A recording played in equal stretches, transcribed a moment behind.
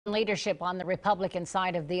Leadership on the Republican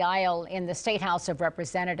side of the aisle in the State House of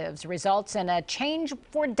Representatives results in a change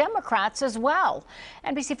for Democrats as well.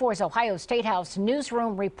 NBC4's Ohio State House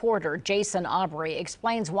newsroom reporter Jason Aubrey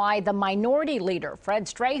explains why the minority leader, Fred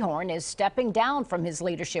Strahorn, is stepping down from his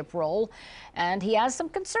leadership role, and he has some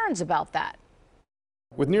concerns about that.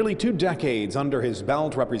 With nearly 2 decades under his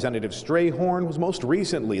belt, Representative Strahorn was most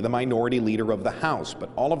recently the minority leader of the House, but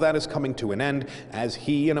all of that is coming to an end as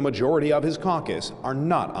he and a majority of his caucus are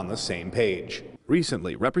not on the same page.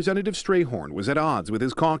 Recently, Representative Strahorn was at odds with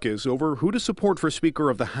his caucus over who to support for Speaker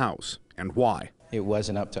of the House and why. It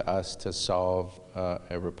wasn't up to us to solve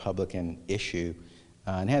a Republican issue.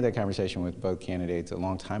 And had that conversation with both candidates a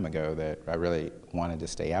long time ago that I really wanted to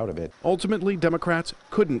stay out of it. Ultimately, Democrats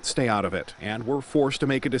couldn't stay out of it and were forced to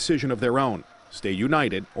make a decision of their own, stay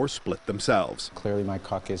united or split themselves. Clearly, my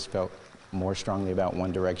caucus felt more strongly about one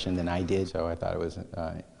direction than I did, so I thought it was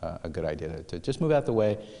a good idea to just move out the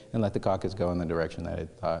way and let the caucus go in the direction that it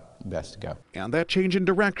thought best to go. And that change in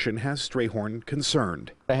direction has Strahorn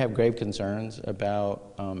concerned. I have grave concerns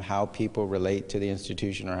about how people relate to the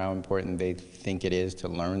institution or how important they think it is to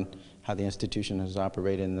learn how the institution has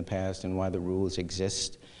operated in the past and why the rules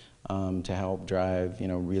exist to help drive,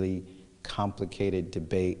 really complicated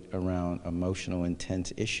debate around emotional,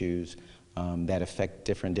 intense issues that affect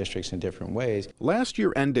different districts in different ways. Last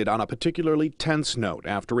year ended on a particularly tense note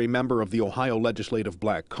after a member of the Ohio Legislative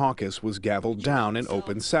Black Caucus was gavelled down in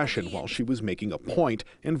open session while she was making a point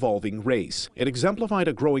involving race. It exemplified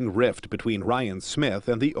a growing rift between Ryan Smith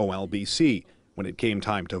and the OLBC. When it came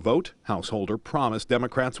time to vote, Householder promised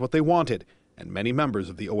Democrats what they wanted, and many members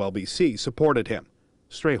of the OLBC supported him.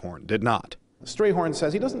 Strahorn did not. Strahorn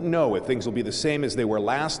says he doesn't know if things will be the same as they were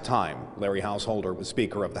last time Larry Householder was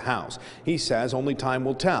Speaker of the House. He says only time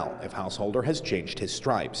will tell if Householder has changed his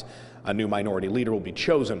stripes. A new minority leader will be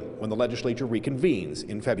chosen when the legislature reconvenes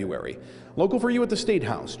in February. Local for you at the State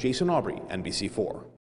House, Jason Aubrey, NBC4.